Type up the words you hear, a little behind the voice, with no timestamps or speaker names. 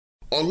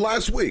on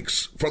last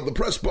week's From the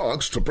Press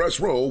Box to Press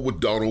Row with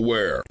Donal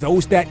Ware.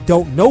 Those that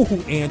don't know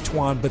who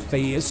Antoine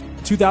Bethea is,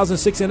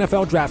 2006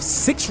 NFL Draft,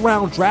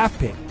 6th-round draft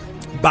pick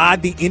by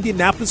the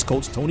Indianapolis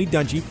Colts, Tony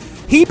Dungy.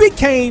 He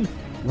became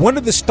one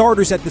of the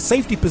starters at the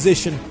safety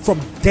position from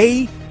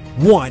day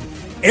one.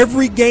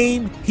 Every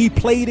game he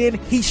played in,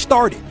 he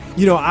started.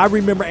 You know, I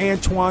remember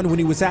Antoine when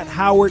he was at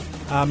Howard,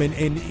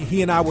 and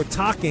he and I were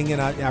talking,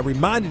 and I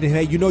reminded him,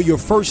 hey, you know, your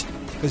first,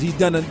 because he's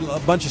done a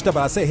bunch of stuff,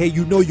 but I say, hey,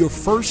 you know, your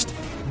first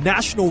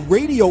national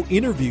radio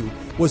interview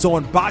was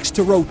on Box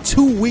to Row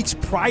 2 weeks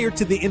prior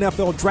to the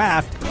NFL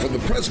Draft. From the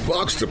Press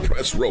Box to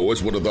Press Row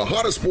is one of the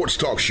hottest sports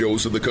talk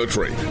shows in the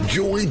country.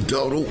 Join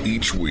Donal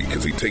each week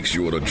as he takes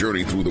you on a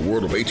journey through the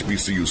world of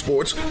HBCU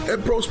sports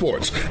and pro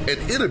sports and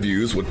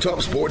interviews with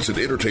top sports and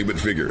entertainment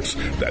figures.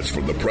 That's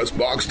From the Press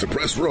Box to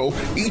Press Row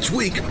each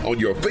week on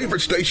your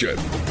favorite station.